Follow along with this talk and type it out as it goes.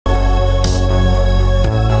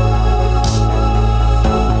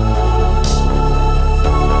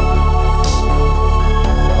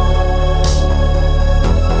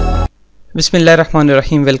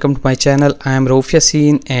Bismillahirrahmanirrahim. Welcome to my channel. I am Rauf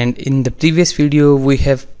Yasin, and in the previous video we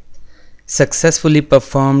have successfully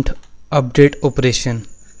performed update operation.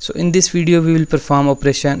 So in this video we will perform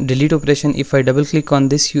operation delete operation. If I double click on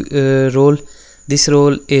this role, this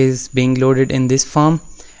role is being loaded in this form,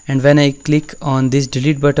 and when I click on this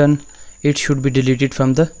delete button, it should be deleted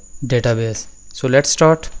from the database. So let's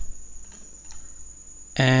start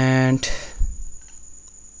and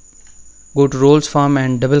go to roles form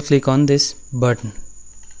and double click on this button.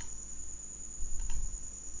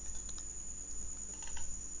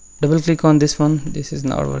 Double click on this one. This is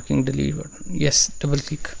not working. Delete button. Yes, double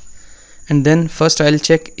click, and then first I'll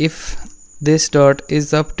check if this dot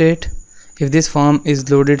is update, if this form is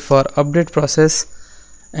loaded for update process,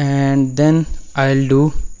 and then I'll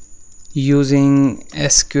do using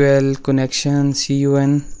SQL connection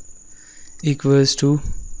CUN equals to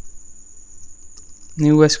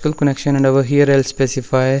new SQL connection, and over here I'll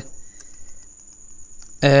specify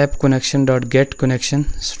app connection dot get connection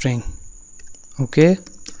string. Okay,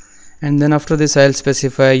 and then after this I'll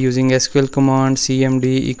specify using SQL command cmd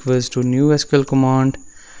equals to new SQL command,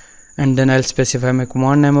 and then I'll specify my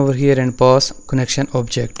command name over here and pass connection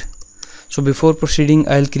object. So before proceeding,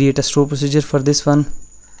 I'll create a store procedure for this one,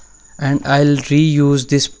 and I'll reuse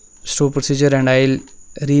this store procedure and I'll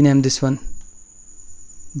rename this one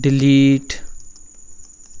delete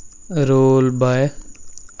role by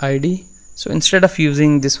id. So instead of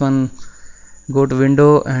using this one, go to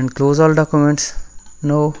window and close all documents.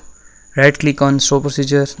 Now right click on store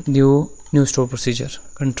procedure, new store procedure,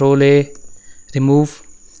 control A, remove,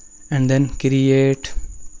 and then create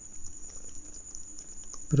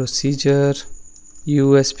procedure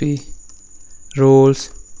usp roles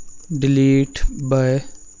delete by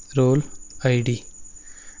role id,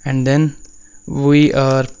 and then we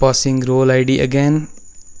are passing role id again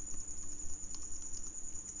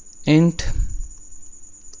int,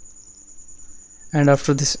 and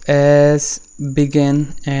after this as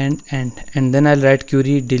begin and end, and then I'll write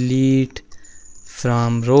query delete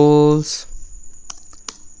from roles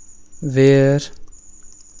where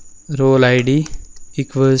role id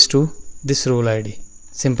equals to this role id.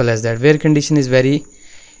 Simple as that. Where condition is very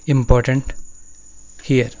important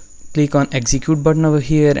here. Click on execute button over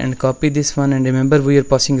here and copy this one, and remember we are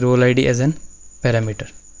passing role id as an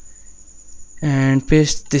parameter, and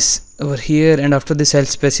paste this over here, and after this I'll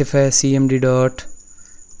specify cmd dot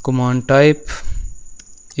command type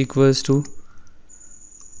equals to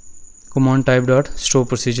command type dot store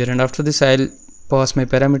procedure, and after this I'll pass my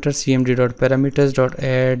parameter cmd dot parameters dot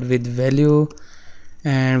add with value,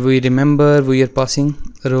 and we remember we are passing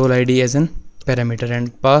role id as an parameter,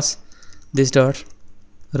 and pass this dot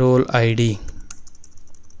role id.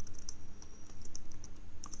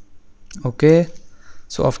 Okay,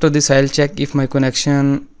 so after this I'll check if my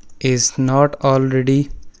connection is not already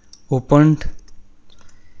opened,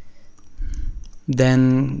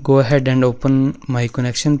 then go ahead and open my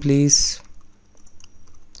connection please,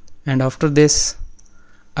 and after this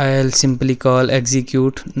I'll simply call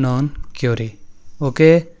execute non-query.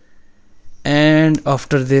 Okay, and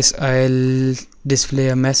after this I'll display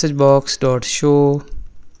a message box dot show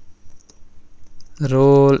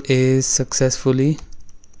role is successfully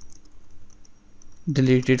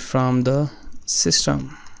deleted from the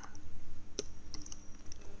system,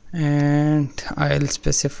 and I'll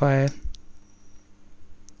specify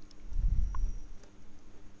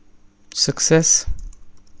success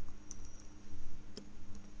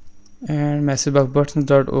and message box button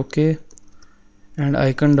dot okay and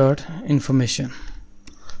icon dot information.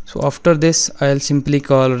 So after this I'll simply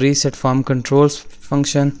call reset form controls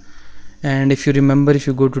function, and if you remember, if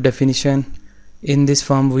you go to definition, in this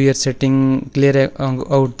form we are setting clear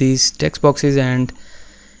out these text boxes, and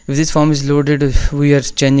if this form is loaded we are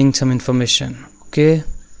changing some information. Okay,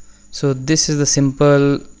 so this is the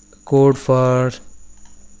simple code for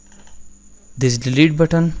this delete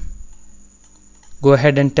button. Go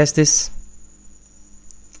ahead and test this.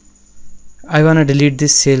 I wanna delete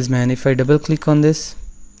this salesman. If I double click on this,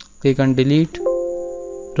 click on delete,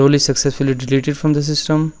 role is successfully deleted from the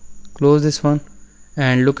system. Close this one,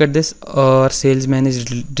 and look at this, our salesman is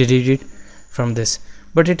deleted from this.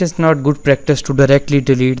 But it is not good practice to directly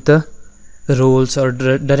delete the roles or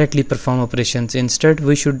directly perform operations. Instead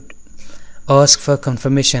we should ask for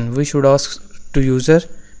confirmation. We should ask to user,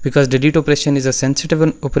 because delete operation is a sensitive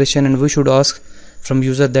operation, and we should ask from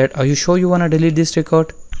user that are you sure you want to delete this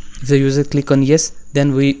record. If the user click on yes,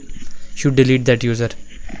 then we should delete that user.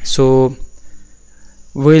 So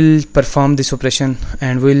we'll perform this operation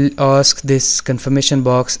and we'll ask this confirmation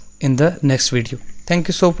box in the next video. Thank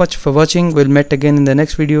you so much for watching. We'll meet again in the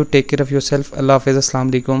next video. Take care of yourself. Allah Hafiz.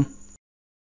 Assalamu alaikum.